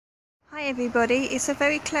Hi everybody, it's a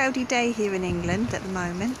very cloudy day here in England at the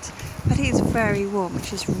moment, but it's very warm,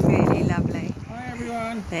 which is really lovely. Hi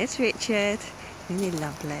everyone. There's Richard, really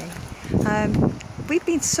lovely. We've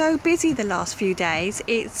been so busy the last few days.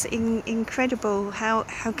 It's incredible how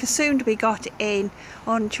consumed we got in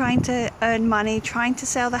on trying to earn money, trying to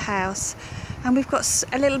sell the house, and we've got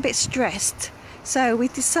a little bit stressed. So we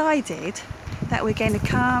decided that we're going to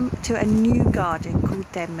come to a new garden called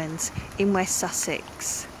Denmans in West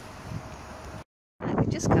Sussex.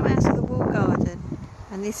 We've just come out of the wall garden,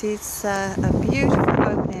 and this is a beautiful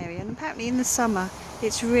open area, and apparently in the summer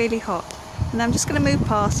it's really hot. And I'm just going to move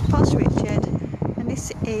past Richard, and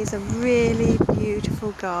this is a really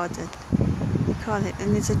beautiful garden.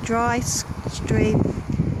 And there's a dry stream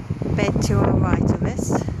bed to our right of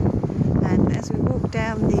us, and as we walk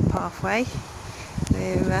down the pathway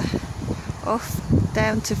we're off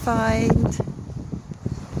down to find...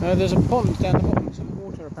 there's a pond down the bottom, some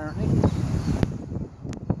water apparently.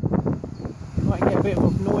 Might get a bit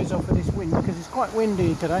of noise off of this wind because it's quite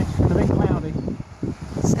windy today and a bit cloudy.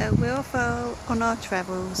 So we're off on our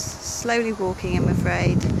travels, slowly walking, I'm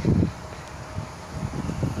afraid,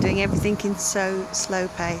 doing everything in so slow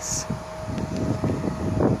pace.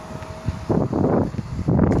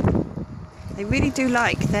 They really do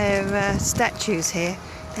like their statues here.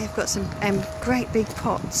 They've got some great big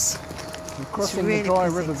pots. We're crossing the dry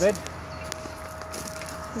riverbed.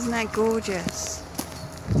 Isn't that gorgeous?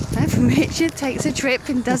 And Richard takes a trip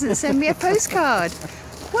and doesn't send me a postcard.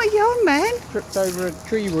 What are you on, man? Tripped over a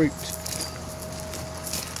tree root.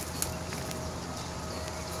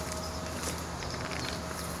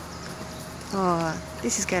 Oh,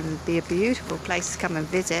 this is going to be a beautiful place to come and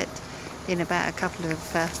visit in about a couple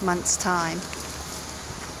of months' time.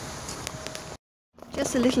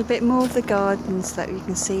 Just a little bit more of the gardens that you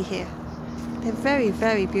can see here. They're very,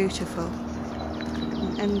 very beautiful,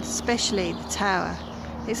 and especially the tower.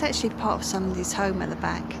 It's actually part of somebody's home at the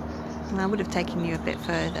back, and I would have taken you a bit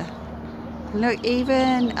further. Look,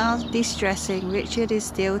 even after distressing, Richard is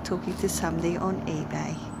still talking to somebody on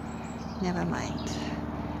eBay. Never mind.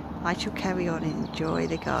 I shall carry on and enjoy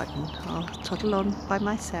the garden. I'll toddle on by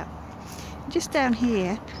myself. Just down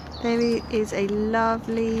here, there is a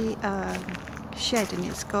lovely shed, and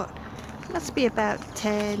it's got, must be about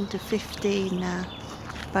 10 to 15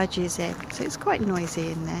 budgies in, so it's quite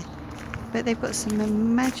noisy in there. But they've got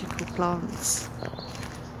some magical plants.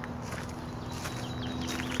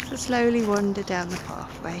 So slowly wander down the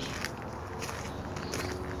pathway.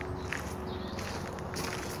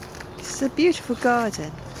 It's a beautiful garden,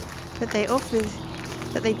 but they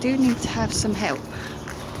do need to have some help.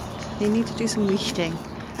 They need to do some weeding,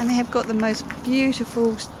 and they have got the most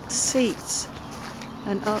beautiful seats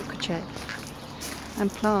and architecture and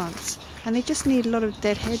plants, and they just need a lot of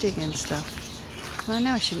deadheading and stuff. Well, I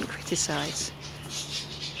know I shouldn't criticise,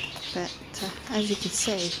 but as you can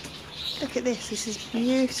see, look at this. This is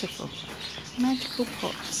beautiful. Magical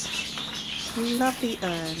pots, lovely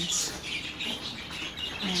urns,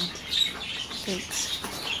 and thanks.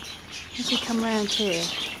 As we come round here,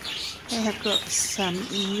 they have got some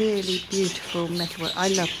really beautiful metalwork. I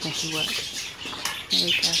love metalwork. There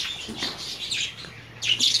we go.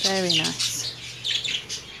 Very nice.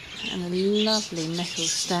 And a lovely metal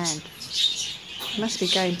stand. Must be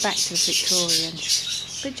going back to the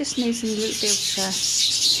Victorians, but it just needs a little bit of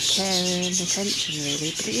care and attention,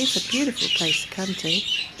 really. But it is a beautiful place to come to.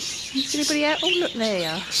 Is anybody out? Oh, look, there you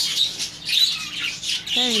are.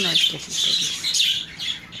 Very nice little things.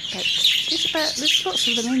 But there's lots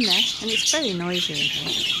of them in there, and it's very noisy in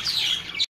here.